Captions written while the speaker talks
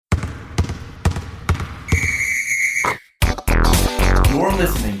You're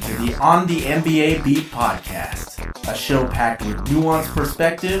listening to the On the NBA Beat podcast, a show packed with nuanced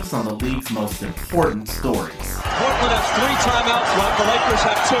perspectives on the league's most important stories. Portland has 3 timeouts left. The Lakers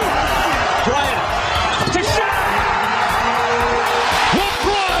have 2. Bryant to shot!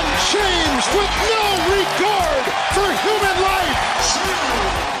 LeBron James with no regard for human life.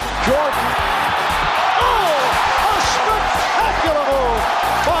 Jordan. Oh, a spectacular move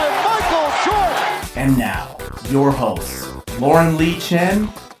by Michael Jordan. And now, your hosts, Lauren Lee Chen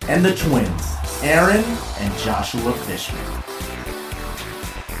and the twins, Aaron and Joshua Fishman.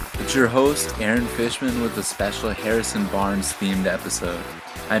 It's your host, Aaron Fishman, with a special Harrison Barnes themed episode.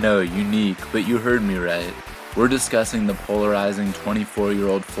 I know, unique, but you heard me right. We're discussing the polarizing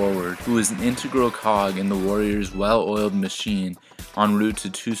 24-year-old forward who is an integral cog in the Warriors' well-oiled machine en route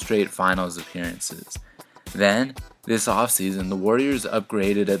to 2 straight finals appearances. Then, this offseason, the Warriors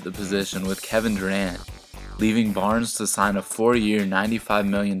upgraded at the position with Kevin Durant, leaving Barnes to sign a 4-year, $95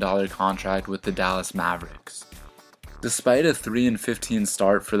 million contract with the Dallas Mavericks. Despite a 3-15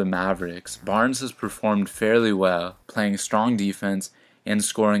 start for the Mavericks, Barnes has performed fairly well, playing strong defense and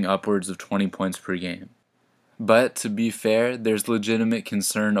scoring upwards of 20 points per game. But, to be fair, there's legitimate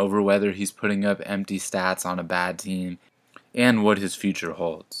concern over whether he's putting up empty stats on a bad team and what his future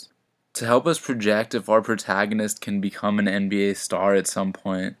holds. To help us project if our protagonist can become an NBA star at some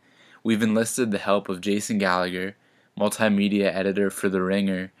point, we've enlisted the help of Jason Gallagher, multimedia editor for The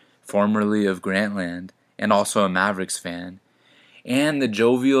Ringer, formerly of Grantland, and also a Mavericks fan, and the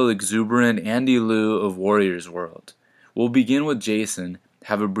jovial, exuberant Andy Liu of Warriors World. We'll begin with Jason,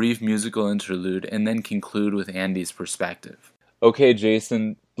 have a brief musical interlude, and then conclude with Andy's perspective. Okay,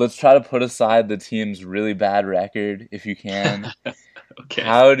 Jason, let's try to put aside the team's really bad record, if you can. Okay.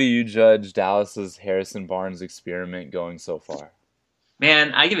 How do you judge Dallas's Harrison Barnes experiment going so far?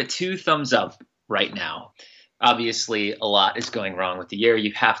 Man, I give it 2 thumbs up right now. Obviously, a lot is going wrong with the year.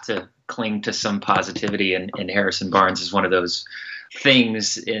 You have to cling to some positivity, and Harrison Barnes is one of those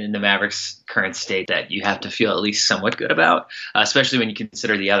things in the Mavericks' current state that you have to feel at least somewhat good about, especially when you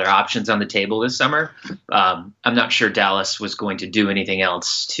consider the other options on the table this summer. I'm not sure Dallas was going to do anything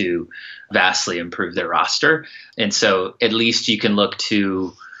else to vastly improve their roster. And so at least you can look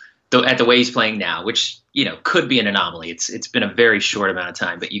to at the way he's playing now, which, could be an anomaly. It's been a very short amount of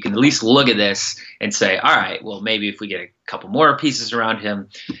time, but you can at least look at this and say, all right, well, maybe if we get a couple more pieces around him,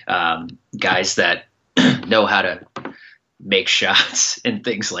 guys that know how to make shots and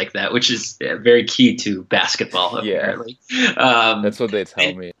things like that, which is very key to basketball, apparently. Yeah. That's what they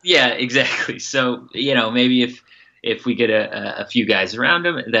tell me. Yeah, exactly. So, maybe if we get a few guys around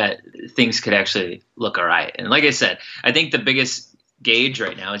him, that things could actually look all right. And like I said, I think the biggest gauge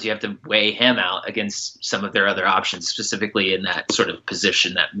right now is you have to weigh him out against some of their other options, specifically in that sort of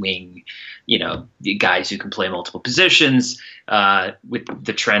position, that wing, the guys who can play multiple positions, with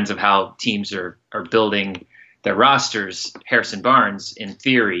the trends of how teams are building their rosters. Harrison Barnes, in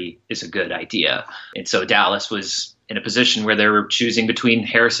theory, is a good idea. And so Dallas was in a position where they were choosing between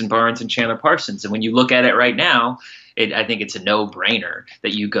Harrison Barnes and Chandler Parsons. And when you look at it right now, I think it's a no-brainer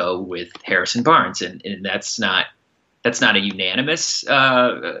that you go with Harrison Barnes. And that's not a unanimous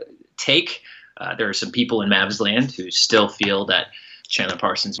take. There are some people in Mavs land who still feel that Chandler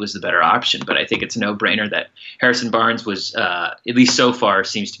Parsons was the better option, but I think it's a no-brainer that Harrison Barnes was, at least so far,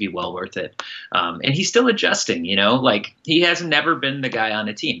 seems to be well worth it. And he's still adjusting, he has never been the guy on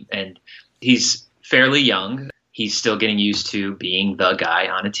a team, and he's fairly young. He's still getting used to being the guy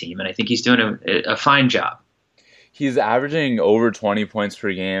on a team, and I think he's doing a fine job. He's averaging over 20 points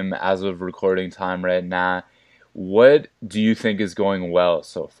per game as of recording time right now. What do you think is going well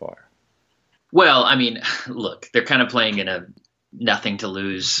so far? Well, I mean, look, they're kind of playing in a nothing to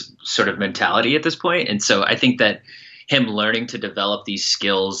lose sort of mentality at this point. And so I think that him learning to develop these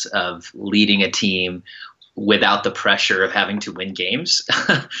skills of leading a team without the pressure of having to win games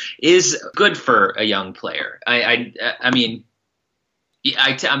is good for a young player. I'm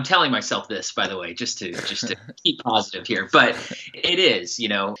telling myself this, by the way, just to keep positive here, but it is,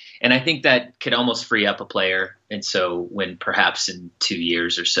 and I think that could almost free up a player. And so when perhaps in 2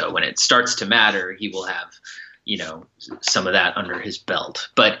 years or so, when it starts to matter, he will have, some of that under his belt.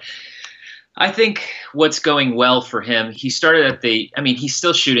 But I think what's going well for him, he started he's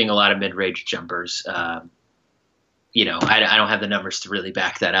still shooting a lot of mid-range jumpers. I don't have the numbers to really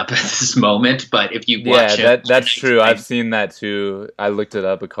back that up at this moment, but if you watch that's true. I've seen that too. I looked it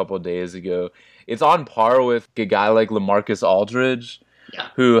up a couple of days ago. It's on par with a guy like LaMarcus Aldridge,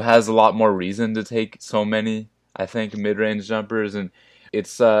 who has a lot more reason to take so many, I think, mid-range jumpers. And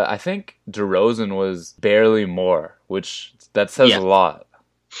it's, I think DeRozan was barely more, which that says a lot.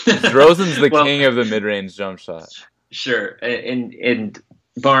 DeRozan's the king of the mid-range jump shot. Sure. And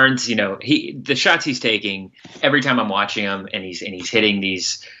Barnes, the shots he's taking every time I'm watching him, and he's hitting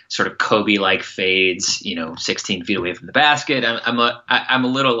these sort of Kobe-like fades, 16 feet away from the basket. I'm a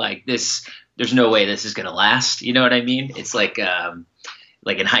little like this. There's no way this is going to last. You know what I mean? It's like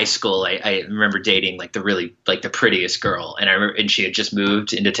in high school, I remember dating the prettiest girl, and she had just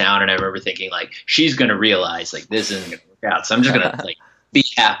moved into town, and I remember thinking like, she's going to realize like this isn't going to work out. So I'm just going to be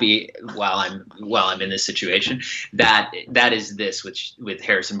happy while I'm in this situation. That is this, which with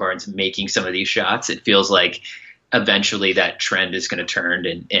Harrison Barnes making some of these shots, it feels like eventually that trend is going to turn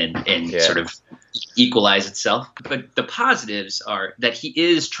and sort of equalize itself. But the positives are that he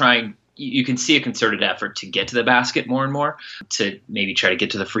is trying. You can see a concerted effort to get to the basket more and more, to maybe try to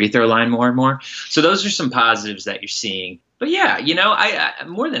get to the free throw line more and more. So those are some positives that you're seeing. But yeah, I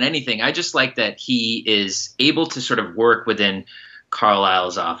more than anything, I just like that he is able to sort of work within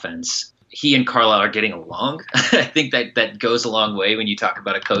Carlisle's offense. He and Carlisle are getting along. I think that goes a long way when you talk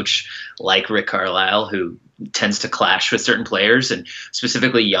about a coach like Rick Carlisle, who tends to clash with certain players, and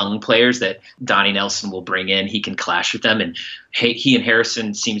specifically young players that Donnie Nelson will bring in. He can clash with them, and he and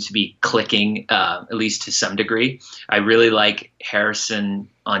Harrison seems to be clicking, at least to some degree. I really like Harrison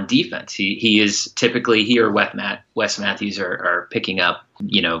on defense. He is typically, he or Wes Matthews are picking up,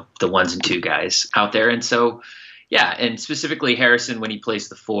 the 1s and 2 guys out there. And so, yeah, and specifically Harrison, when he plays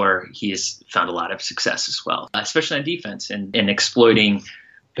the 4, he has found a lot of success as well, especially on defense and exploiting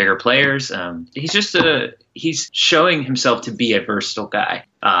bigger players. He's showing himself to be a versatile guy,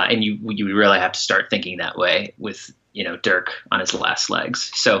 and you really have to start thinking that way with Dirk on his last legs.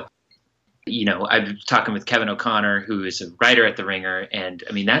 So I've been talking with Kevin O'Connor, who is a writer at The Ringer, and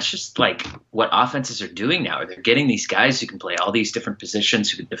I mean that's just like what offenses are doing now. They're getting these guys who can play all these different positions,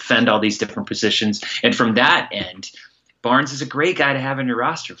 who can defend all these different positions, and from that end, Barnes is a great guy to have on your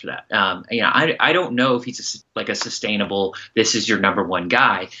roster for that. I don't know if he's a sustainable, this is your number one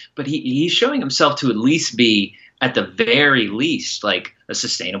guy, but he's showing himself to at least be, at the very least, like a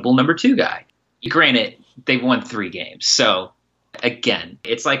sustainable number 2 guy. Granted, they've won 3 games. So, again,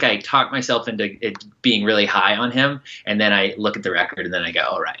 it's like I talk myself into it being really high on him, and then I look at the record, and then I go,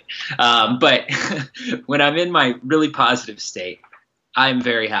 all right. But when I'm in my really positive state, I'm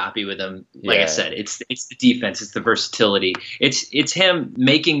very happy with him. Like I said, it's the defense, it's the versatility, it's him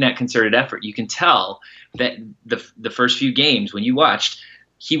making that concerted effort. You can tell that the first few games when you watched,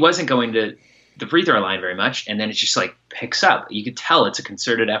 he wasn't going to the free throw line very much, and then it just like picks up. You could tell it's a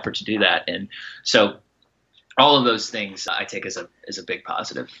concerted effort to do that, and so all of those things I take as a big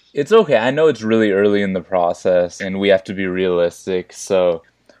positive. It's okay. I know it's really early in the process, and we have to be realistic, so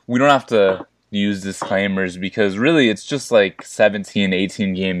we don't have to use disclaimers because really it's just like 17,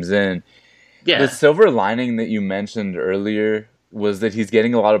 18 games in. Yeah. The silver lining that you mentioned earlier was that he's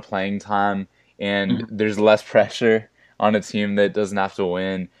getting a lot of playing time, and there's less pressure on a team that doesn't have to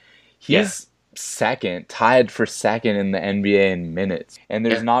win. He's tied for second in the NBA in minutes. And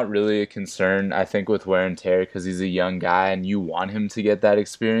there's not really a concern, I think, with wear and tear because he's a young guy and you want him to get that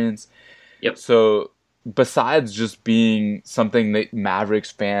experience. Yep. So besides just being something that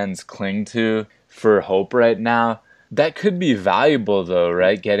Mavericks fans cling to for hope right now, that could be valuable though,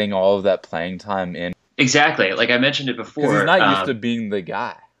 right? Getting all of that playing time in. Exactly. Like I mentioned it before. He's not used to being the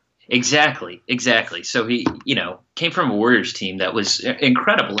guy. Exactly. So he, came from a Warriors team that was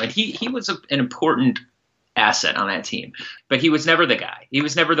incredible, and he was an important asset on that team, but he was never the guy. He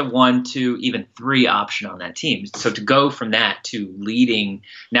was never the 1, 2, even 3 option on that team. So to go from that to leading,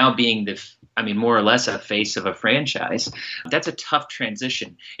 now being more or less a face of a franchise, that's a tough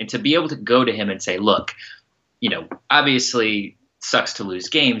transition. And to be able to go to him and say, look, obviously sucks to lose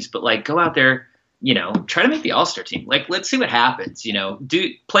games, but like go out there, try to make the All-Star team. Like, let's see what happens,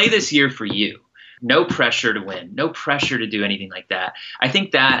 play this year for you. No pressure to win, no pressure to do anything like that. I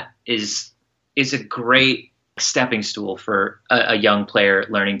think that is a great stepping stool for a young player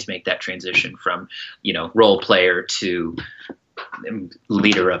learning to make that transition from, role player to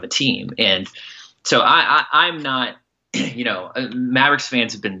leader of a team. And so I'm not, Mavericks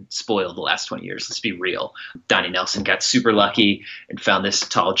fans have been spoiled the last 20 years. Let's be real. Donnie Nelson got super lucky and found this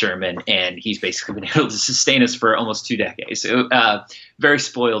tall German, and he's basically been able to sustain us for almost 2 decades. So, very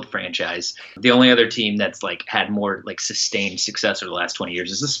spoiled franchise. The only other team that's like had more like sustained success over the last 20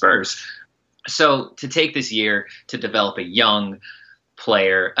 years is the Spurs. So to take this year to develop a young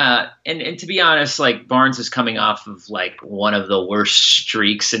player, and to be honest, like Barnes is coming off of like one of the worst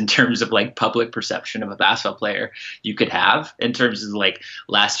streaks in terms of like public perception of a basketball player you could have, in terms of like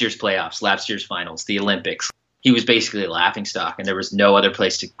last year's playoffs, last year's finals, the Olympics. He was basically a laughingstock, and there was no other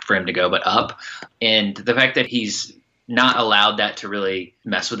place for him to go but up. And the fact that he's not allowed that to really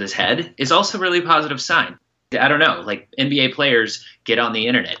mess with his head is also really a positive sign. I don't know, like NBA players get on the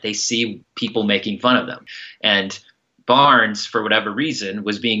internet. They see people making fun of them. And Barnes, for whatever reason,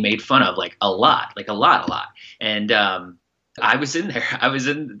 was being made fun of like a lot. And I was in there. I was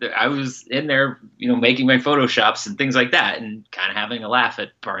in there, making my Photoshops and things like that and kind of having a laugh at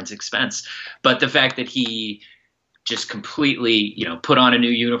Barnes' expense. But the fact that he just completely, put on a new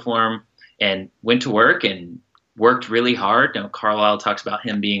uniform and went to work and worked really hard. Carlisle talks about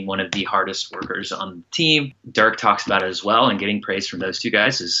him being one of the hardest workers on the team. Dirk talks about it as well, and getting praise from those two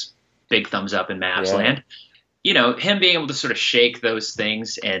guys is big thumbs up in Mavs land. Him being able to sort of shake those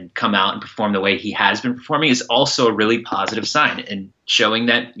things and come out and perform the way he has been performing is also a really positive sign, and showing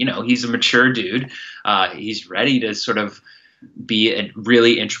that, he's a mature dude. He's ready to sort of be a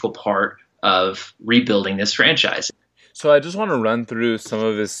really integral part of rebuilding this franchise. So I just want to run through some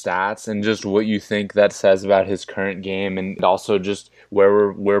of his stats and just what you think that says about his current game, and also just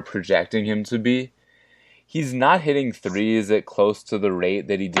where we're projecting him to be. He's not hitting threes at close to the rate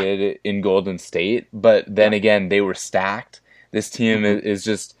that he did in Golden State, but then again, they were stacked. This team is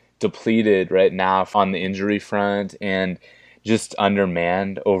just depleted right now on the injury front and just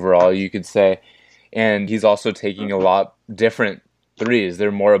undermanned overall, you could say. And he's also taking a lot different threes.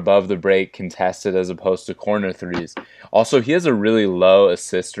 They're more above the break contested as opposed to corner threes. Also, he has a really low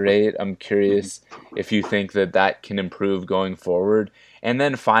assist rate. I'm curious if you think that can improve going forward. And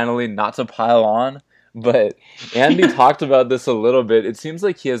then finally, not to pile on, but Andy talked about this a little bit. It seems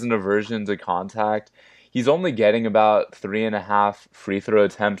like he has an aversion to contact. He's only getting about 3.5 free throw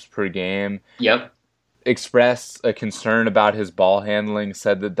attempts per game. Yep. Expressed a concern about his ball handling,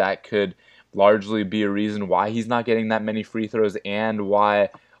 said that could largely be a reason why he's not getting that many free throws and why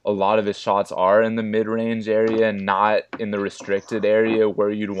a lot of his shots are in the mid-range area and not in the restricted area where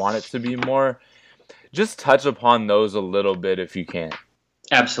you'd want it to be more. Just touch upon those a little bit if you can.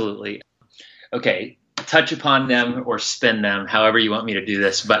 Absolutely. Okay, touch upon them or spin them, however you want me to do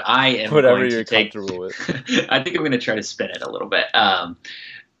this, but I am whatever going you're to take... comfortable with. I think I'm going to try to spin it a little bit.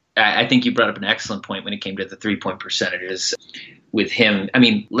 I think you brought up an excellent point when it came to the three-point percentages with him. I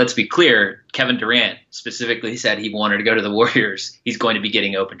mean, let's be clear. Kevin Durant specifically said he wanted to go to the Warriors. He's going to be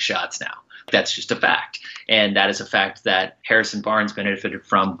getting open shots now. That's just a fact. And that is a fact that Harrison Barnes benefited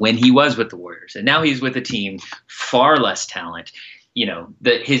from when he was with the Warriors. And now he's with a team far less talent.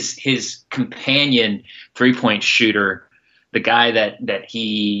 His companion three-point shooter, the guy that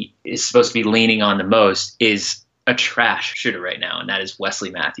he is supposed to be leaning on the most, is a trash shooter right now, and that is Wesley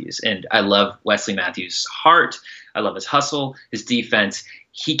Matthews. And I love Wesley Matthews' heart. I love his hustle, his defense.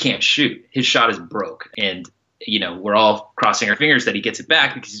 He can't shoot. His shot is broke. And, we're all crossing our fingers that he gets it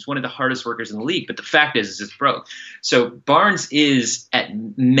back because he's one of the hardest workers in the league. But the fact is it's broke. So Barnes is, at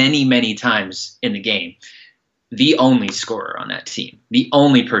many, many times in the game, the only scorer on that team, the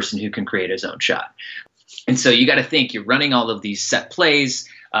only person who can create his own shot. And so you got to think, you're running all of these set plays.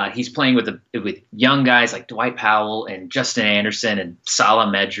 He's playing with young guys like Dwight Powell and Justin Anderson and Salah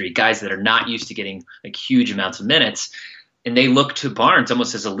Medri, guys that are not used to getting like huge amounts of minutes. And they look to Barnes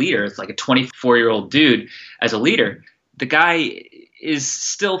almost as a leader. It's like a 24-year-old dude as a leader. The guy is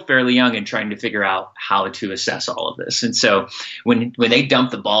still fairly young and trying to figure out how to assess all of this. And so when they dump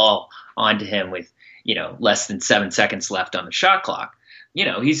the ball onto him with, less than 7 seconds left on the shot clock,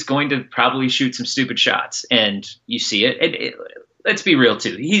 he's going to probably shoot some stupid shots. And you see it. Let's be real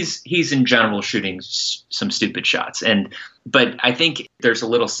too. He's in general shooting some stupid shots, but I think there's a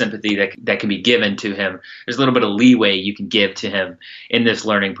little sympathy that can be given to him. There's a little bit of leeway you can give to him in this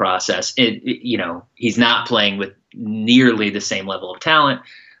learning process. He's not playing with nearly the same level of talent.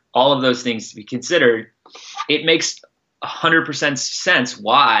 All of those things to be considered. It makes 100% sense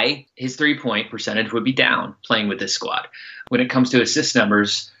why his 3-point percentage would be down playing with this squad. When it comes to assist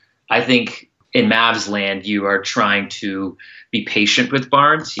numbers, I think in Mavs land, you are trying to be patient with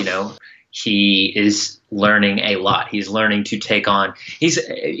Barnes. He is learning a lot. He's learning to take on, he's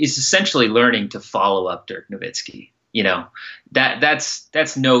essentially learning to follow up Dirk Nowitzki.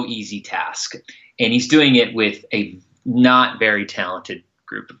 That's no easy task. And he's doing it with a not very talented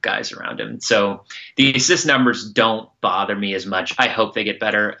group of guys around him. So the assist numbers don't bother me as much. I hope they get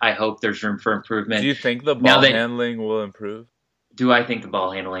better. I hope there's room for improvement. Do you think the ball handling will improve? Do I think the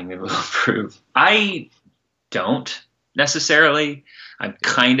ball handling will improve? I don't necessarily. I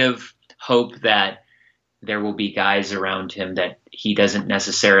kind of hope that there will be guys around him that he doesn't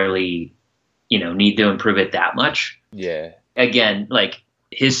necessarily, need to improve it that much. Yeah. Again, like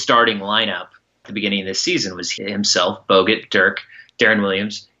his starting lineup at the beginning of this season was himself, Bogut, Dirk, Darren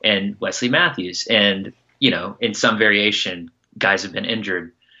Williams, and Wesley Matthews. And, in some variation, guys have been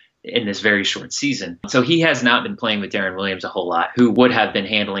injured in this very short season. So he has not been playing with Darren Williams a whole lot, who would have been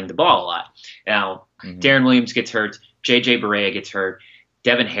handling the ball a lot. Now, Darren Williams gets hurt, J.J. Barea gets hurt,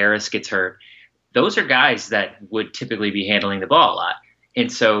 Devin Harris gets hurt. Those are guys that would typically be handling the ball a lot.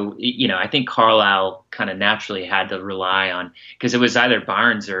 And so, I think Carlisle kind of naturally had to rely on, because it was either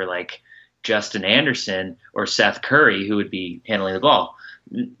Barnes or like Justin Anderson or Seth Curry who would be handling the ball.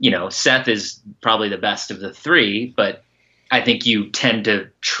 Seth is probably the best of the three, but I think you tend to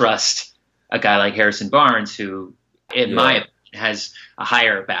trust a guy like Harrison Barnes, who, in my opinion, has a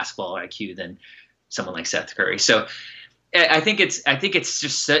higher basketball IQ than someone like Seth Curry. So I think it's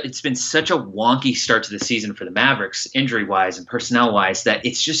been such a wonky start to the season for the Mavericks, injury wise and personnel wise, that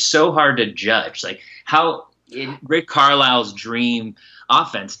it's just so hard to judge. Like, how in Rick Carlisle's dream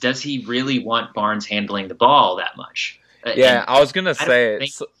offense, does he really want Barnes handling the ball that much? Yeah, I was gonna say,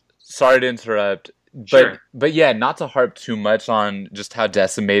 sorry to interrupt, but yeah, not to harp too much on just how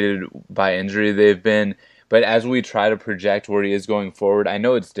decimated by injury they've been. But as we try to project where he is going forward, I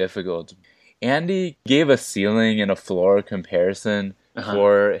know it's difficult. Andy gave a ceiling and a floor comparison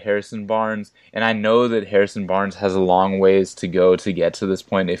for Harrison Barnes, and I know that Harrison Barnes has a long ways to go to get to this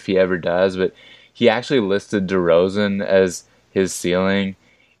point if he ever does, but he actually listed DeRozan as his ceiling,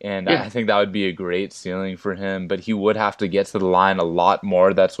 and I think that would be a great ceiling for him, but he would have to get to the line a lot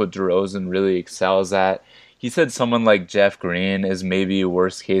more. That's what DeRozan really excels at. He said someone like Jeff Green is maybe a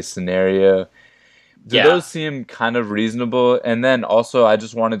worst-case scenario. Do those seem kind of reasonable? And then also, I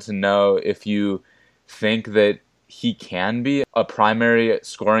just wanted to know if you think that he can be a primary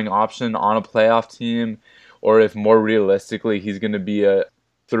scoring option on a playoff team, or if more realistically he's going to be a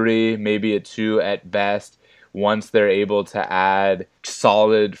 3, maybe a 2 at best, once they're able to add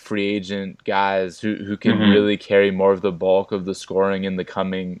solid free agent guys who can really carry more of the bulk of the scoring in the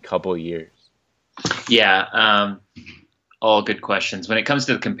coming couple years. Yeah, all good questions. When it comes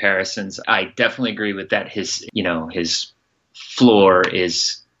to the comparisons, I definitely agree with that. His floor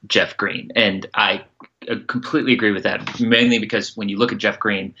is Jeff Green, and I completely agree with that. Mainly because when you look at Jeff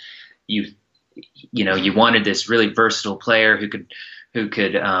Green, you wanted this really versatile player who could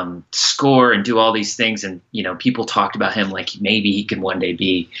score and do all these things, and people talked about him like maybe he could one day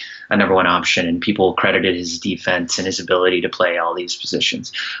be a number one option, and people credited his defense and his ability to play all these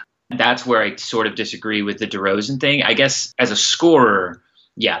positions. That's where I sort of disagree with the DeRozan thing. I guess as a scorer,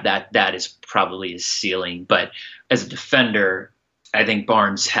 that is probably his ceiling. But as a defender, I think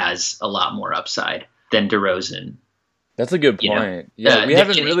Barnes has a lot more upside than DeRozan. That's a good point. We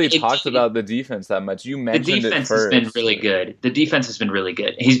haven't really talked about the defense that much. You mentioned the defense it first. has been really good. The defense has been really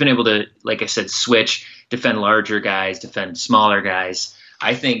good. He's been able to, like I said, switch, defend larger guys, defend smaller guys.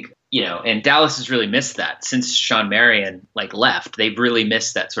 I think, and Dallas has really missed that since Sean Marion left. They've really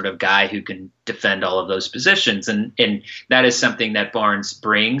missed that sort of guy who can defend all of those positions. And that is something that Barnes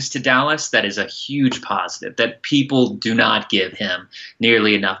brings to Dallas that is a huge positive that people do not give him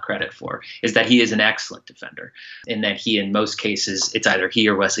nearly enough credit for, is that he is an excellent defender, and that he, in most cases, it's either he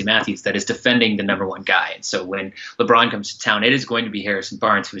or Wesley Matthews that is defending the number one guy. And so when LeBron comes to town, it is going to be Harrison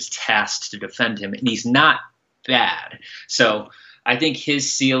Barnes who is tasked to defend him, and he's not bad. So I think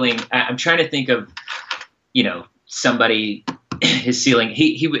his ceiling, I'm trying to think of, somebody, his ceiling,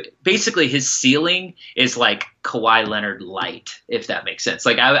 he basically his ceiling is like Kawhi Leonard light, if that makes sense.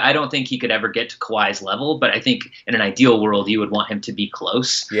 I don't think he could ever get to Kawhi's level, but I think in an ideal world, you would want him to be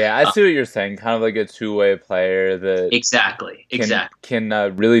close. Yeah, I see what you're saying. Kind of like a two-way player that exactly can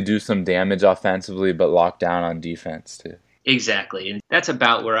really do some damage offensively, but lock down on defense too. Exactly. And that's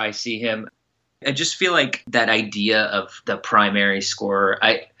about where I see him. I just feel like that idea of the primary scorer,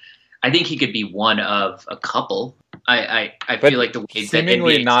 I think he could be one of a couple. I feel like the way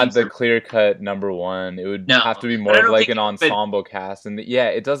seemingly that NBA not the clear-cut number one. It would have to be more of like an ensemble cast. And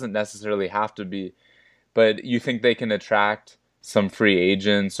it doesn't necessarily have to be. But you think they can attract some free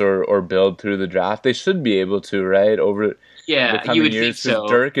agents or build through the draft? They should be able to, right? Over the coming you would years. think so.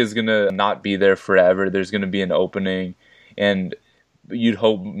 Dirk is going to not be there forever. There's going to be an opening. And you'd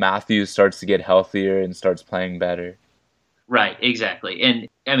hope Matthews starts to get healthier and starts playing better. Right, exactly. And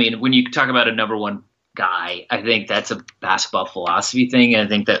I mean, when you talk about a number one guy, I think that's a basketball philosophy thing. And I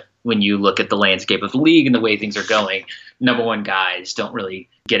think that when you look at the landscape of the league and the way things are going, number one guys don't really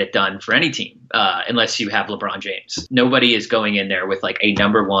get it done for any team unless you have LeBron James. Nobody is going in there with a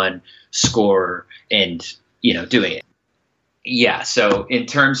number one scorer and, doing it. Yeah, so in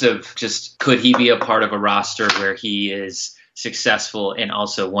terms of just could he be a part of a roster where he is successful and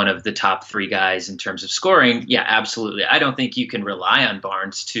also one of the top three guys in terms of scoring? Yeah, absolutely. I don't think you can rely on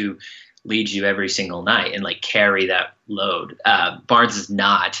Barnes to lead you every single night and carry that load. Barnes is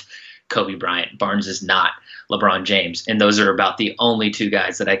not Kobe Bryant. Barnes is not LeBron James. And those are about the only two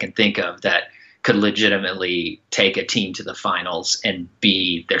guys that I can think of that could legitimately take a team to the finals and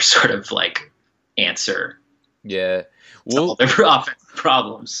be their sort of answer Yeah. to all their offensive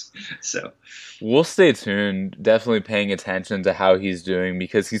problems. So we'll stay tuned, definitely paying attention to how he's doing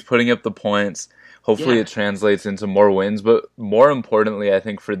because he's putting up the points. Hopefully it translates into more wins. But more importantly, I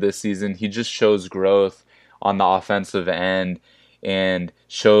think for this season, he just shows growth on the offensive end and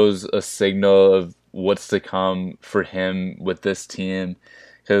shows a signal of what's to come for him with this team.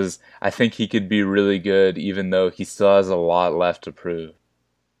 Because I think he could be really good even though he still has a lot left to prove.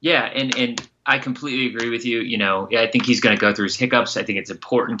 Yeah, and I completely agree with you. I think he's going to go through his hiccups. I think it's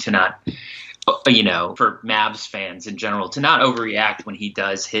important to not, for Mavs fans in general, to not overreact when he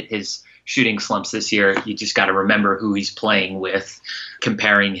does hit his shooting slumps this year. You just got to remember who he's playing with,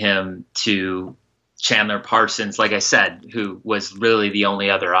 comparing him to Chandler Parsons, like I said, who was really the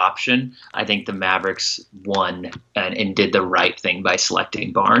only other option. I think the Mavericks won and did the right thing by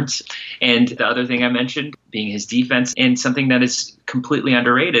selecting Barnes. And the other thing I mentioned being his defense, and something that is completely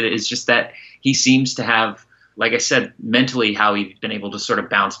underrated, is just that he seems to have, like I said, mentally how he's been able to sort of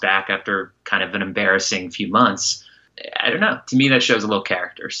bounce back after kind of an embarrassing few months. I don't know. To me, that shows a little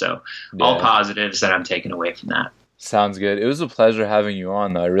character. So all positives that I'm taking away from that. Sounds good. It was a pleasure having you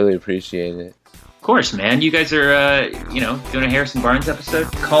on, though. I really appreciate it. Of course, man. You guys are, doing a Harrison Barnes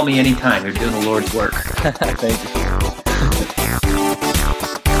episode. Call me anytime. You're doing the Lord's work. Thank you.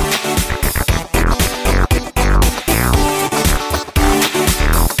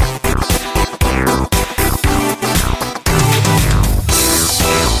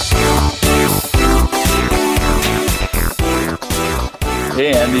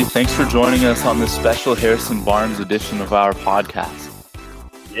 Hey, Andy. Thanks for joining us on this special Harrison Barnes edition of our podcast.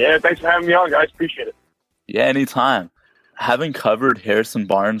 Yeah, thanks for having me on, guys. Appreciate it. Yeah, anytime. Having covered Harrison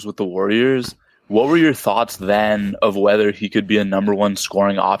Barnes with the Warriors, what were your thoughts then of whether he could be a number one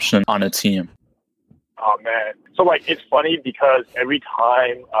scoring option on a team? Oh, man. So, it's funny because every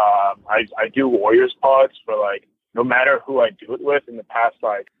time I do Warriors pods for, no matter who I do it with in the past,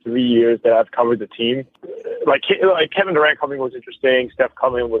 3 years that I've covered the team, Kevin Durant coming was interesting. Steph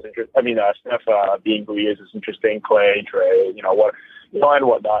coming was interesting. Steph being who he is interesting. Clay, Trey, and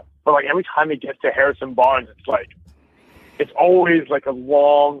whatnot. But every time it gets to Harrison Barnes, it's always a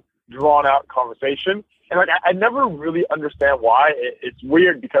long, drawn out conversation. And I never really understand why. It's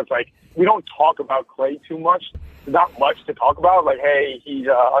weird because we don't talk about Clay too much. There's not much to talk about. Hey, he's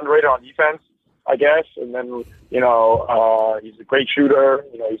underrated on defense, I guess. And then he's a great shooter.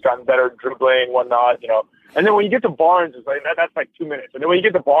 He's gotten better dribbling, whatnot. And then when you get to Barnes, it's that's 2 minutes. And then when you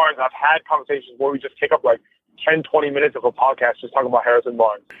get to Barnes, I've had conversations where we just take up 10, 20 minutes of a podcast just talking about Harrison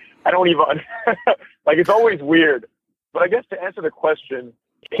Barnes. I don't even it's always weird. But I guess to answer the question,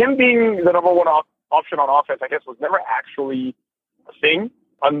 him being the number one option on offense, I guess, was never actually a thing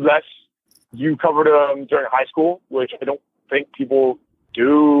unless you covered him during high school, which I don't think people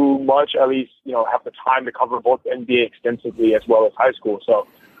do much, at least, have the time to cover both NBA extensively as well as high school. So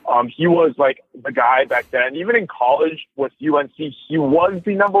he was the guy back then. Even in college with UNC, he was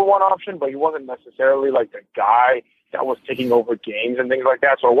the number one option, but he wasn't necessarily the guy that was taking over games and things like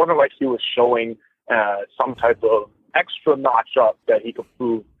that. So it wasn't he was showing some type of extra notch up that he could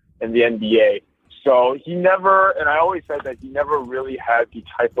prove in the NBA. So he never, and I always said that he never really had the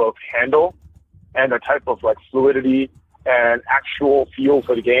type of handle and the type of fluidity and actual feel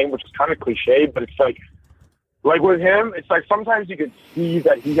for the game, which is kind of cliche, but it's with him, it's sometimes you can see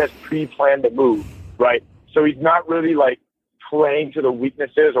that he has pre-planned the move, right? So he's not really playing to the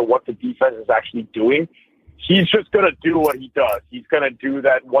weaknesses or what the defense is actually doing. He's just going to do what he does. He's going to do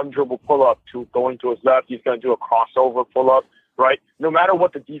that one dribble pull-up to going to his left. He's going to do a crossover pull-up, right? No matter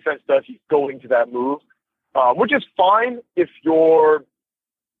what the defense does, he's going to that move, which is fine if you're,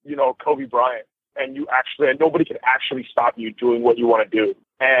 Kobe Bryant and nobody can actually stop you doing what you want to do.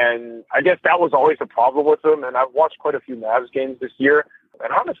 And I guess that was always a problem with him. And I've watched quite a few Mavs games this year.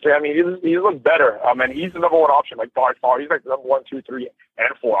 And honestly, he looks better. And he's the number one option, by far. He's the number 1, 2, 3, and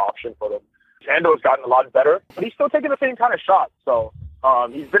 4 option for them. Tando's gotten a lot better, but he's still taking the same kind of shot. So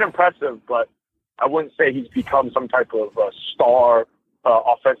he's been impressive, but I wouldn't say he's become some type of star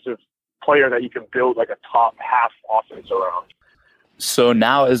offensive player that you can build a top half offense around. So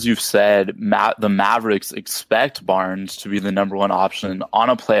now, as you've said, the Mavericks expect Barnes to be the number one option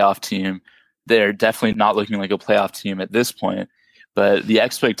on a playoff team. They're definitely not looking like a playoff team at this point, but the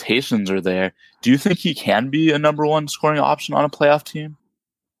expectations are there. Do you think he can be a number one scoring option on a playoff team?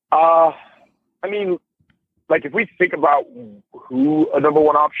 If we think about who a number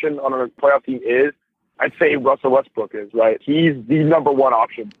one option on a playoff team is, I'd say Russell Westbrook is, right? He's the number one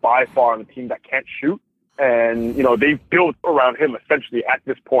option by far on a team that can't shoot. And, they've built around him essentially at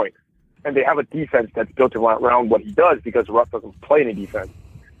this point. And they have a defense that's built around what he does because Russ doesn't play any defense.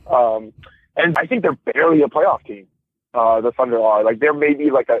 And I think they're barely a playoff team. The Thunder are. Like, they're maybe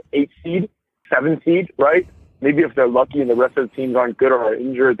like an 8 seed, 7 seed, right? Maybe if they're lucky and the rest of the teams aren't good or are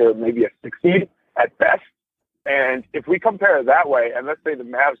injured, they're maybe a 6 seed at best. And if we compare it that way, and let's say the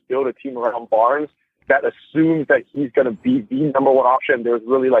Mavs build a team around Barnes that assumes that he's going to be the number one option, there's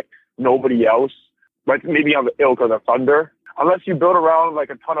really like nobody else, like maybe on the ilk of the Thunder, unless you build around like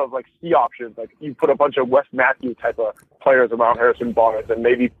a ton of like C options, like you put a bunch of Wes Matthews type of players around Harrison Barnes and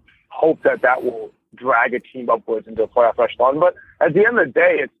maybe hope that that will drag a team upwards into a playoff echelon. But at the end of the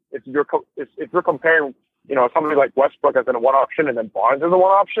day, if you're comparing, you know, somebody like Westbrook as a one option and then Barnes as a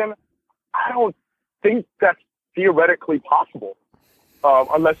one option, I don't think that's theoretically possible,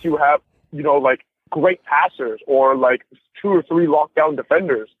 unless you have, you know, like great passers or like 2 or 3 lockdown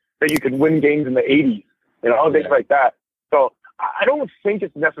defenders that you can win games in the 80s, you know, things like that. So I don't think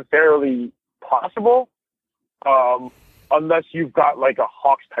it's necessarily possible, unless you've got like a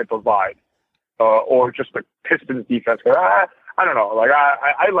Hawks type of vibe, or just a Pistons defense. I don't know. Like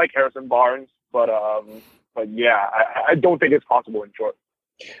I like Harrison Barnes, but yeah, I don't think it's possible in short.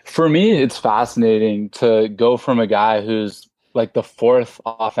 For me, it's fascinating to go from a guy who's like the 4th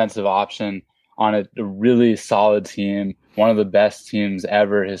offensive option on a really solid team, one of the best teams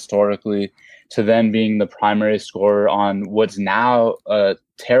ever historically, to then being the primary scorer on what's now a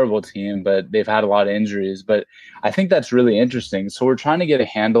terrible team, but they've had a lot of injuries. But I think that's really interesting. So we're trying to get a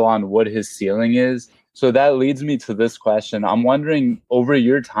handle on what his ceiling is. So that leads me to this question. I'm wondering, over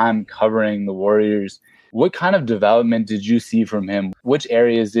your time covering the Warriors, what kind of development did you see from him? Which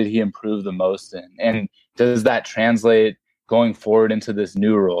areas did he improve the most in? And does that translate going forward into this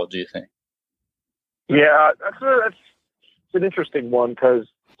new role, do you think? Yeah, that's an interesting one, because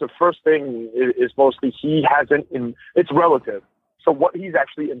the first thing is mostly it's relative. So what he's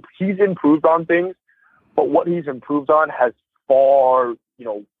improved on things, but what he's improved on has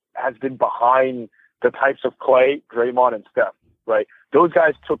been behind the types of Clay, Draymond, and Steph, right? Those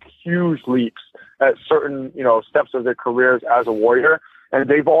guys took huge leaps at certain, steps of their careers as a Warrior, and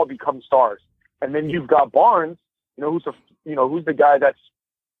they've all become stars. And then you've got Barnes, who's the guy that's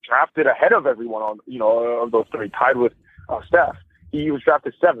drafted ahead of everyone on, of those 3, tied with Steph. He was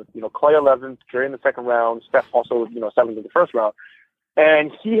drafted 7th, Clay 11th, Dre in the 2nd round, Steph also, 7th in the 1st round.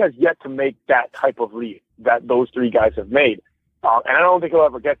 And he has yet to make that type of leap that those 3 guys have made. And I don't think he'll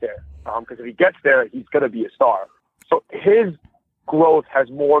ever get there, because if he gets there, he's going to be a star. So his growth has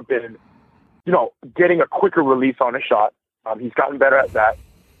more been, getting a quicker release on his shot. He's gotten better at that.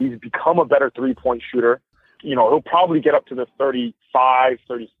 He's become a better 3-point shooter. He'll probably get up to the 35,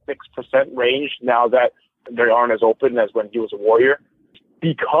 36% range now that they aren't as open as when he was a Warrior.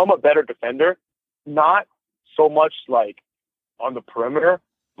 Become a better defender, not so much like on the perimeter,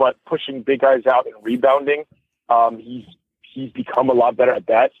 but pushing big guys out and rebounding. He's become a lot better at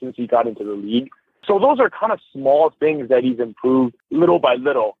that since he got into the league. So those are kind of small things that he's improved little by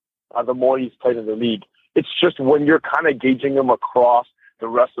little the more he's played in the league. It's just when you're kind of gauging him across the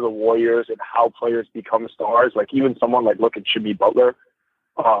rest of the Warriors and how players become stars, like even someone like look at Jimmy Butler,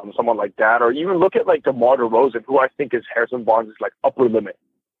 someone like that, or even look at like DeMar DeRozan, who I think is Harrison Barnes' like upper limit.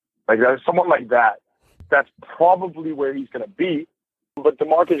 Like there's someone like that. That's probably where he's going to be, but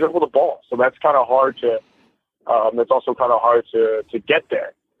DeMar can dribble the ball, so that's kind of hard to. That's also kind of hard to get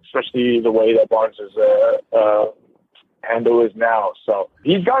there, especially the way that Barnes' handle is now. So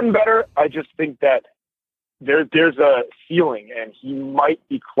he's gotten better. I just think that there's a ceiling, and he might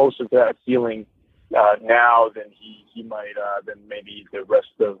be closer to that ceiling now than he might than maybe the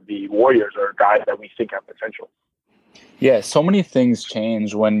rest of the Warriors or guys that we think have potential. Yeah, so many things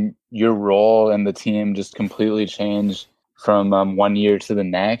change when your role and the team just completely change from one year to the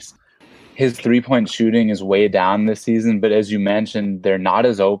next. His 3-point shooting is way down this season, but as you mentioned, they're not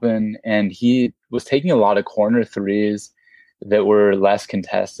as open, and he was taking a lot of corner threes that were less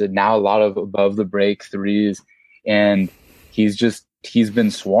contested. Now a lot of above the break threes, and he's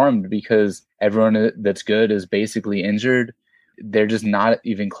been swarmed because everyone that's good is basically injured. They're just not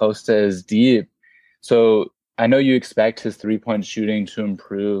even close to as deep. So I know you expect his 3-point shooting to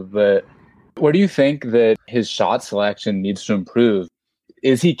improve, but where do you think that his shot selection needs to improve?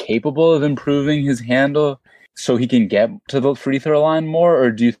 Is he capable of improving his handle so he can get to the free throw line more?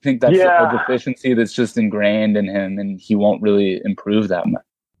 Or do you think that's a deficiency that's just ingrained in him and he won't really improve that much?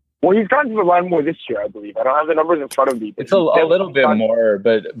 Well, he's gotten to the line more this year, I believe. I don't have the numbers in front of me. It's a little bit more,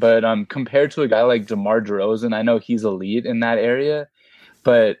 but compared to a guy like DeMar DeRozan, I know he's elite in that area.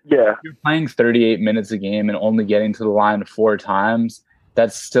 But if you're playing 38 minutes a game and only getting to the line 4 times,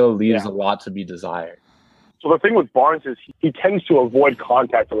 that still leaves a lot to be desired. So the thing with Barnes is he tends to avoid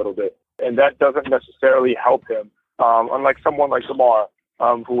contact a little bit, and that doesn't necessarily help him. Unlike someone like DeMar,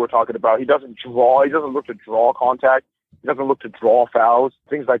 who we're talking about. He doesn't draw. He doesn't look to draw contact. He doesn't look to draw fouls,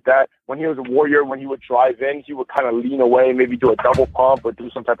 things like that. When he was a Warrior, when he would drive in, he would kind of lean away, maybe do a double pump or do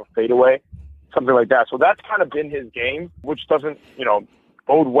some type of fadeaway, something like that. So that's kind of been his game, which doesn't,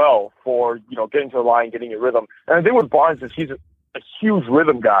 bode well for, getting to the line, getting a rhythm. And the thing with Barnes is he's a huge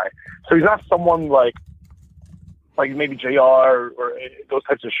rhythm guy. So he's not someone like maybe JR or those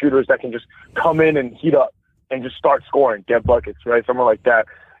types of shooters that can just come in and heat up and just start scoring, get buckets, right? Someone like that.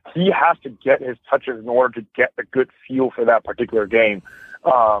 He has to get his touches in order to get a good feel for that particular game.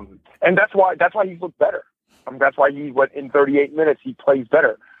 And that's why he's looked better. That's why he went in 38 minutes, he plays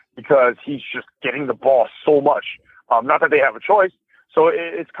better because he's just getting the ball so much. Not that they have a choice. So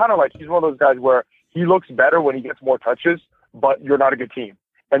it's kind of like he's one of those guys where he looks better when he gets more touches, but you're not a good team.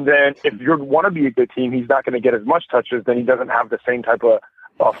 And then if you want to be a good team, he's not going to get as much touches, then he doesn't have the same type of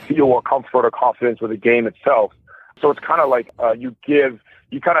feel or comfort or confidence with the game itself. So it's kind of like you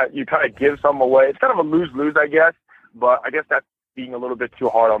kind of give some away. It's kind of a lose-lose, I guess. But I guess that's being a little bit too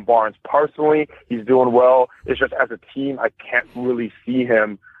hard on Barnes. Personally, he's doing well. It's just as a team, I can't really see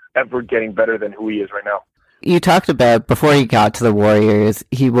him ever getting better than who he is right now. You talked about before he got to the Warriors,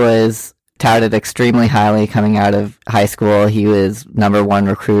 he was touted extremely highly coming out of high school. He was number one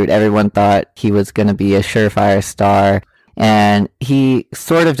recruit. Everyone thought he was going to be a surefire star. And he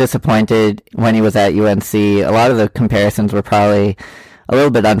sort of disappointed when he was at UNC. A lot of the comparisons were probably a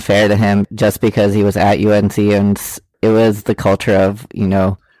little bit unfair to him just because he was at UNC and it was the culture of,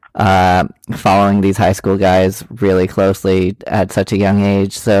 following these high school guys really closely at such a young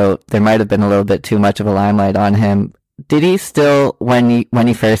age. So there might have been a little bit too much of a limelight on him. Did he still, when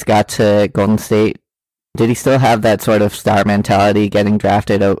he first got to Golden State, did he still have that sort of star mentality, getting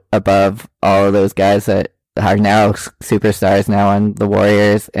drafted above all of those guys that are now superstars now on the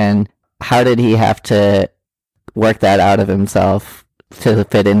Warriors? And how did he have to work that out of himself to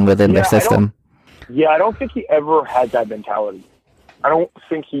fit in within their system? I don't think he ever had that mentality. I don't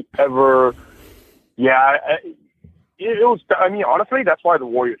think he ever. Honestly, that's why the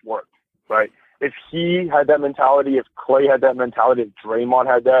Warriors worked, right? If he had that mentality, if Clay had that mentality, if Draymond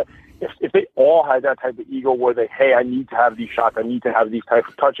had that, if they all had that type of ego where I need to have these shots, I need to have these types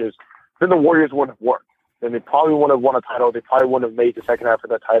of touches, then the Warriors wouldn't have worked. Then they probably wouldn't have won a title. They probably wouldn't have made the second half of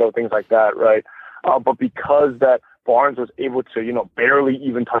that title, things like that, right? But because that Barnes was able to, barely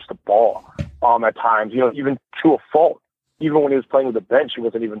even touch the ball at times, even to a fault. Even when he was playing with the bench, he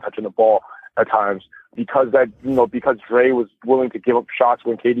wasn't even touching the ball at times because because Dre was willing to give up shots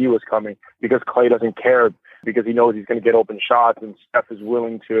when KD was coming, because Clay doesn't care, because he knows he's going to get open shots, and Steph is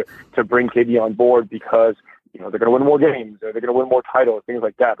willing to bring KD on board because, they're going to win more games, or they're going to win more titles, things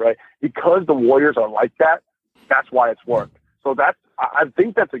like that, right? Because the Warriors are like that, that's why it's worked. So I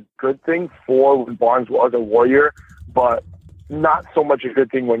think that's a good thing for when Barnes was a Warrior, but not so much a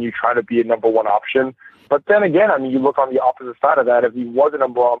good thing when you try to be a number one option. But then again, you look on the opposite side of that. If he was a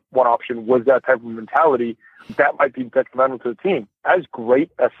number one option, was that type of mentality, that might be detrimental to the team. As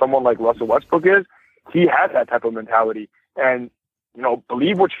great as someone like Russell Westbrook is, he had that type of mentality. And,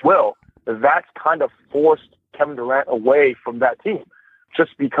 believe which will, that's kind of forced Kevin Durant away from that team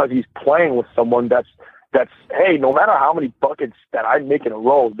just because he's playing with someone that's, hey, no matter how many buckets that I make in a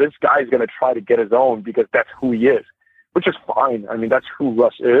row, this guy's going to try to get his own because that's who he is, which is fine. That's who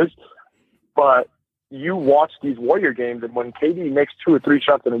Russ is. But you watch these Warrior games, and when KD makes 2 or 3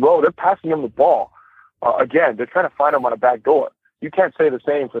 shots in a row, they're passing him the ball. Again, they're trying to find him on a back door. You can't say the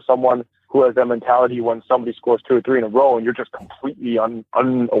same for someone who has that mentality when somebody scores 2 or 3 in a row and you're just completely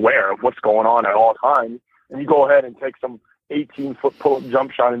unaware of what's going on at all times. And you go ahead and take some 18-foot pull-up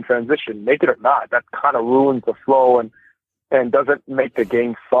jump shot in transition. Make it or not, that kind of ruins the flow and doesn't make the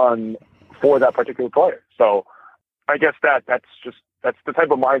game fun for that particular player. So I guess that's the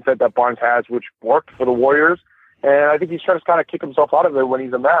type of mindset that Barnes has, which worked for the Warriors. And I think he's trying to kind of kick himself out of it when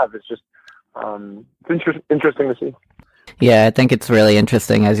he's a Mav. It's just it's interesting to see. Yeah, I think it's really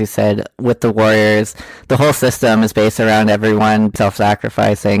interesting, as you said, with the Warriors. The whole system is based around everyone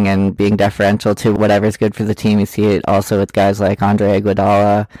self-sacrificing and being deferential to whatever's good for the team. You see it also with guys like Andre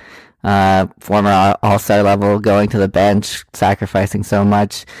Iguodala, former All-Star level, going to the bench, sacrificing so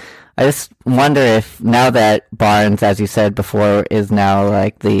much. I just wonder if now that Barnes, as you said before, is now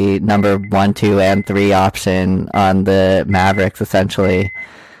like the number 1, 2, and 3 option on the Mavericks, essentially,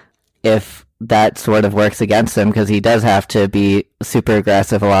 if that sort of works against him, because he does have to be super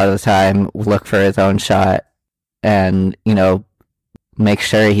aggressive a lot of the time, look for his own shot, and, make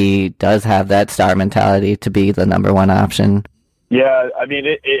sure he does have that star mentality to be the number 1 option. Yeah,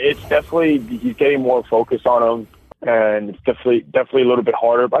 it's definitely, he's getting more focus on him. And it's definitely a little bit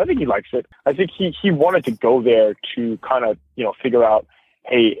harder, but I think he likes it. I think he wanted to go there to kind of, figure out,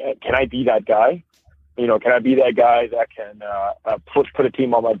 hey, can I be that guy? You know, can I be that guy that can put a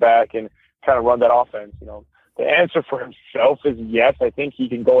team on my back and kind of run that offense? You know, the answer for himself is yes. I think he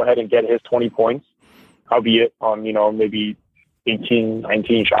can go ahead and get his 20 points, albeit on, you know, maybe 18,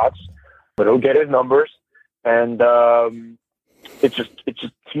 19 shots, but he'll get his numbers. And it's just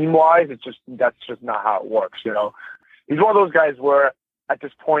team-wise, that's just not how it works, you know. He's one of those guys where at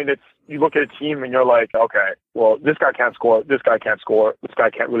this point you look at a team and you're like, okay, well, this guy can't score, this guy can't score, this guy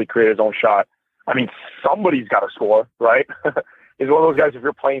can't really create his own shot. I mean, somebody's got to score, right? He's one of those guys, if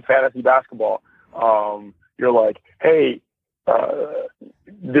you're playing fantasy basketball, you're like, hey,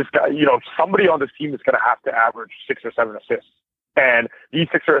 this guy, you know, somebody on this team is going to have to average 6 or 7 assists. And these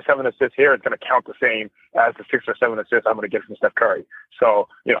 6 or 7 assists here is going to count the same as the 6 or 7 assists I'm going to get from Steph Curry. So,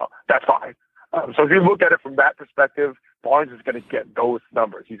 you know, that's fine. So if you look at it from that perspective, Barnes is going to get those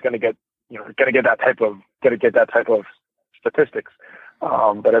numbers. He's going to get, you know, going to get that type of statistics.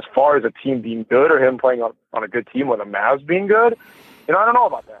 But as far as a team being good or him playing on a good team or the Mavs being good, you know, I don't know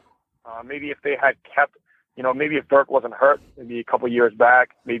about that. Maybe if they had kept, you know, maybe if Dirk wasn't hurt, maybe a couple of years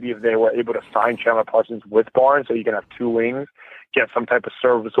back, maybe if they were able to sign Chandler Parsons with Barnes so you can have 2 wings, get some type of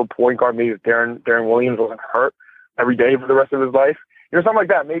serviceable point guard, maybe if Darren Williams wasn't hurt every day for the rest of his life, you know, something like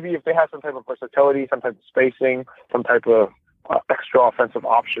that. Maybe if they had some type of versatility, some type of spacing, some type of extra offensive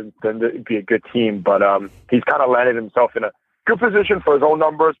options, then it'd be a good team. But he's kind of landed himself in a good position for his own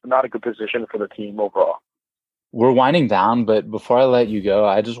numbers, but not a good position for the team overall. We're winding down, but before I let you go,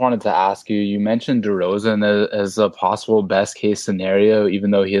 I just wanted to ask you, you mentioned DeRozan as a possible best case scenario,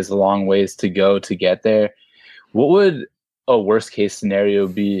 even though he has a long ways to go to get there. What would a worst case scenario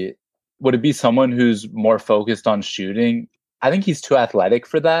be? Would it be someone who's more focused on shooting? I think he's too athletic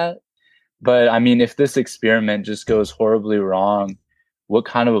for that. But I mean, if this experiment just goes horribly wrong, what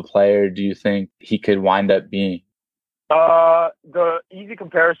kind of a player do you think he could wind up being? The easy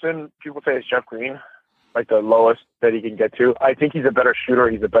comparison, people say, is Jeff Green, like the lowest that he can get to. I think he's a better shooter.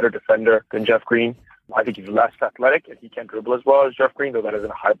 He's a better defender than Jeff Green. I think he's less athletic and he can't dribble as well as Jeff Green, though that isn't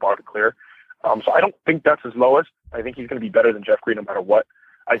a high bar to clear. So I don't think that's his lowest. I think he's going to be better than Jeff Green no matter what.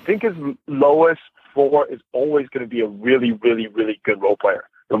 I think his lowest floor is always going to be a really, really, really good role player,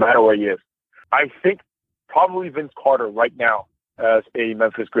 no matter where he is. I think probably Vince Carter right now as a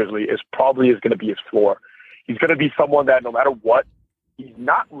Memphis Grizzly is going to be his floor. He's going to be someone that no matter what, he's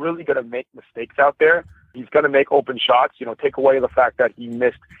not really going to make mistakes out there. He's going to make open shots, you know, take away the fact that he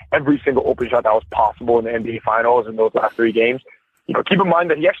missed every single open shot that was possible in the NBA Finals in those last 3 games. You know, keep in mind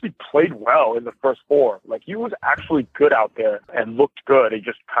that he actually played well in the first 4. Like, he was actually good out there and looked good. He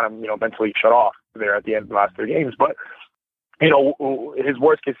just kind of, you know, mentally shut off there at the end of the last 3 games. But, you know, his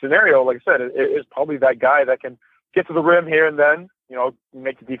worst case scenario, like I said, is probably that guy that can get to the rim here and then, you know,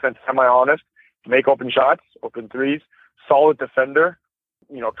 make the defense semi-honest, make open shots, open threes, solid defender,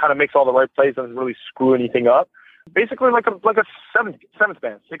 you know, kind of makes all the right plays, doesn't really screw anything up. Basically like a seventh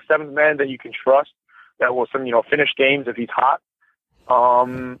man, 6th, 7th man that you can trust, that will finish games if he's hot.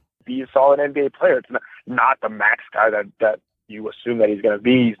 Be a solid NBA player. It's not the max guy that you assume that he's going to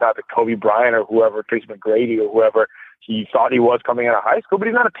be. He's not the Kobe Bryant or whoever, Tracy McGrady or whoever he thought he was coming out of high school, but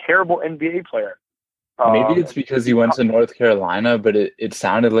he's not a terrible NBA player. Maybe it's because he went to North Carolina, but it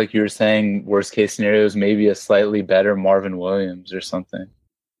sounded like you were saying worst case scenario is maybe a slightly better Marvin Williams or something.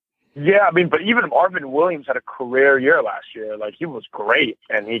 Yeah, I mean, but even Marvin Williams had a career year last year. Like, he was great,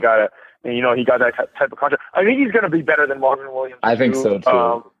 and he got that type of contract. I think he's going to be better than Marvin Williams. I think so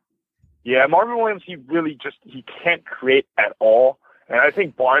too. Yeah, Marvin Williams, he he can't create at all. And I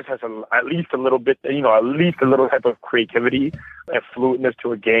think Barnes has at least a little bit, at least a little type of creativity and fluidness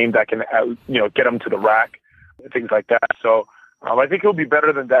to a game that can, get him to the rack and things like that. So I think he'll be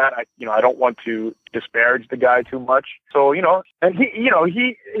better than that. I don't want to disparage the guy too much. So, and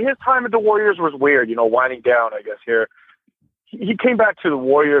his time at the Warriors was weird, winding down, I guess, here. He came back to the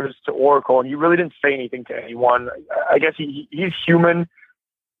Warriors, to Oracle, and he really didn't say anything to anyone. I guess he's human.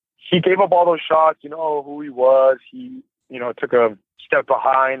 He gave up all those shots, who he was. He, took a step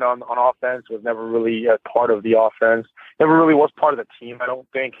behind on offense, was never really a part of the offense, never really was part of the team. I don't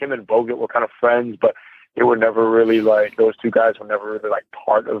think him and Bogut were kind of friends, but they were never really those two guys were never really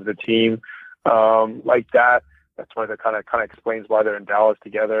part of the team like that. That's why that kind of explains why they're in Dallas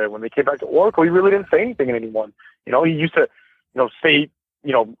together. And when they came back to Oracle, he really didn't say anything to anyone. He used to, say,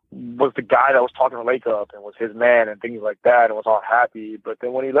 was the guy that was talking to Lake Up and was his man and things like that and was all happy. But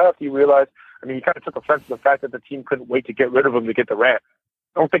then when he left, he realized, he kind of took offense to the fact that the team couldn't wait to get rid of him to get Durant.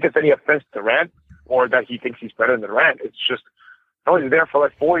 I don't think it's any offense to Durant or that he thinks he's better than Durant. It's just, he's there for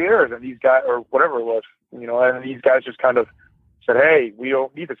 4 years and these guys, or whatever it was, and these guys just kind of said, hey, we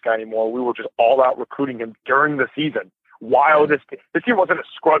don't need this guy anymore. We were just all out recruiting him during the season wow, this team wasn't a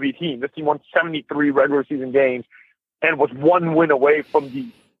scrubby team. This team won 73 regular season games and was one win away from the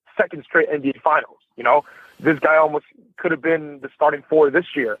second straight NBA Finals. You know, this guy almost could have been the starting four this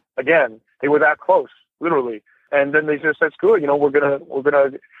year. Again, they were that close, literally. And then they just said, screw it, you know, we're gonna,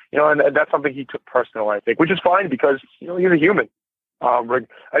 you know, and that's something he took personal, I think, which is fine because, you know, he's a human.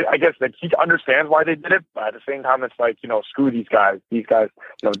 I guess that he understands why they did it, but at the same time, it's like, you know, screw these guys. These guys,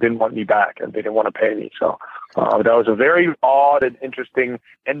 you know, didn't want me back and they didn't want to pay me. So that was a very odd and interesting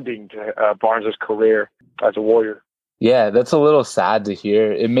ending to Barnes' career as a Warrior. Yeah, that's a little sad to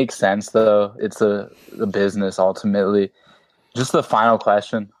hear. It makes sense, though. It's a business, ultimately. Just the final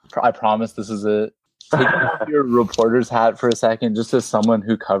question. I promise this is it. Take off your reporter's hat for a second, just as someone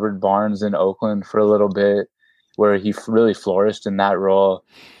who covered Barnes in Oakland for a little bit, where he really flourished in that role.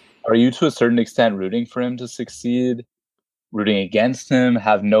 Are you, to a certain extent, rooting for him to succeed, rooting against him,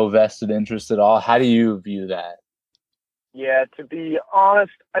 have no vested interest at all? How do you view that? Yeah, to be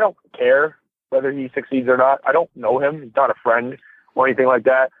honest, I don't care whether he succeeds or not. I don't know him. He's not a friend or anything like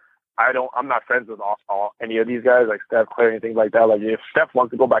that. I'm not friends with any of these guys, like Steph, Clay, anything like that. Like, if Steph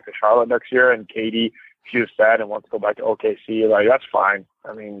wants to go back to Charlotte next year and KD, she's sad and wants to go back to OKC, like, that's fine.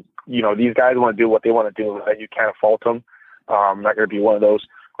 I mean, you know, these guys want to do what they want to do, and you can't fault them. I'm not going to be one of those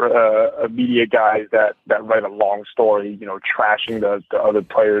media guys that write a long story, you know, trashing the other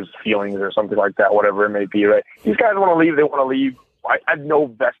players' feelings or something like that, whatever it may be, right? These guys want to leave, they want to leave. I have no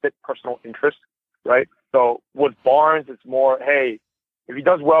vested personal interest, right? So with Barnes, it's more, hey, if he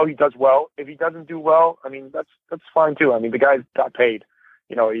does well, he does well. If he doesn't do well, I mean, that's fine too. I mean, the guy's got paid.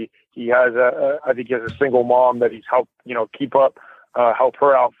 You know, he has I think he has a single mom that he's helped, you know, keep up, help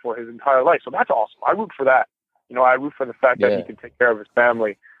her out for his entire life. So that's awesome. I root for that. You know, I root for the fact that he can take care of his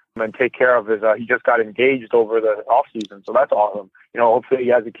family and take care of his, he just got engaged over the off season. So that's awesome. You know, hopefully he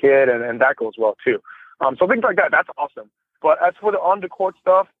has a kid and that goes well too. So things like that, that's awesome. But as for the on the court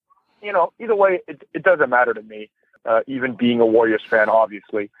stuff, you know, either way, it doesn't matter to me. Even being a Warriors fan,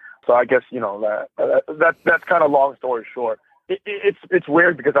 obviously. So I guess, you know, that's kind of long story short. It's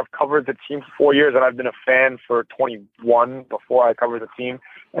weird because I've covered the team for 4 years and I've been a fan for 21 before I covered the team.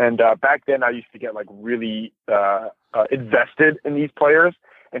 And back then I used to get like really invested in these players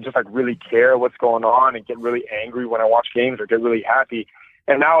and just like really care what's going on and get really angry when I watch games or get really happy.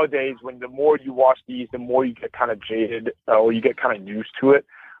 And nowadays, when the more you watch these, the more you get kind of jaded or you get kind of used to it.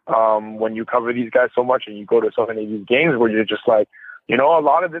 When you cover these guys so much and you go to so many of these games where you're just like, you know, a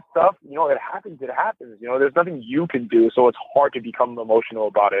lot of this stuff, you know, it happens. You know, there's nothing you can do, so it's hard to become emotional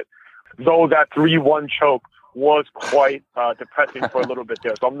about it. Though that 3-1 choke was quite depressing for a little bit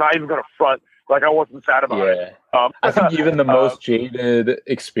there. So I'm not even going to front like I wasn't sad about it. I think even the most jaded,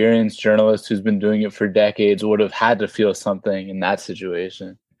 experienced journalist who's been doing it for decades would have had to feel something in that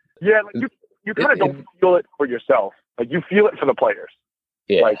situation. Yeah, like you kind of don't feel it for yourself. Like, you feel it for the players.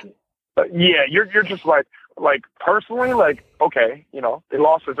 Yeah. Like, you're just like personally, like, okay, you know, they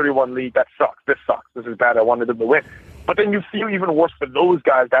lost the 3-1 lead. That sucks. This sucks. This is bad. I wanted them to win. But then you feel even worse for those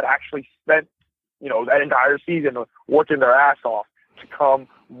guys that actually spent, you know, that entire season working their ass off to come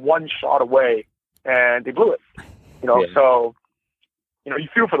one shot away and they blew it. You know, so, you know, you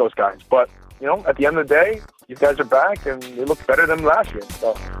feel for those guys. But, you know, at the end of the day, these guys are back and they look better than last year.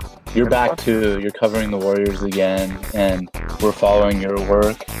 So you're back too. You're covering the Warriors again, and we're following your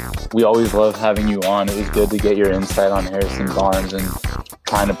work. We always love having you on. It was good to get your insight on Harrison Barnes and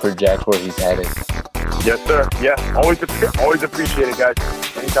kind of project where he's headed. Yes, sir. Yeah, always appreciate it, guys.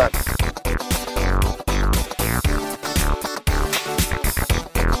 Anytime.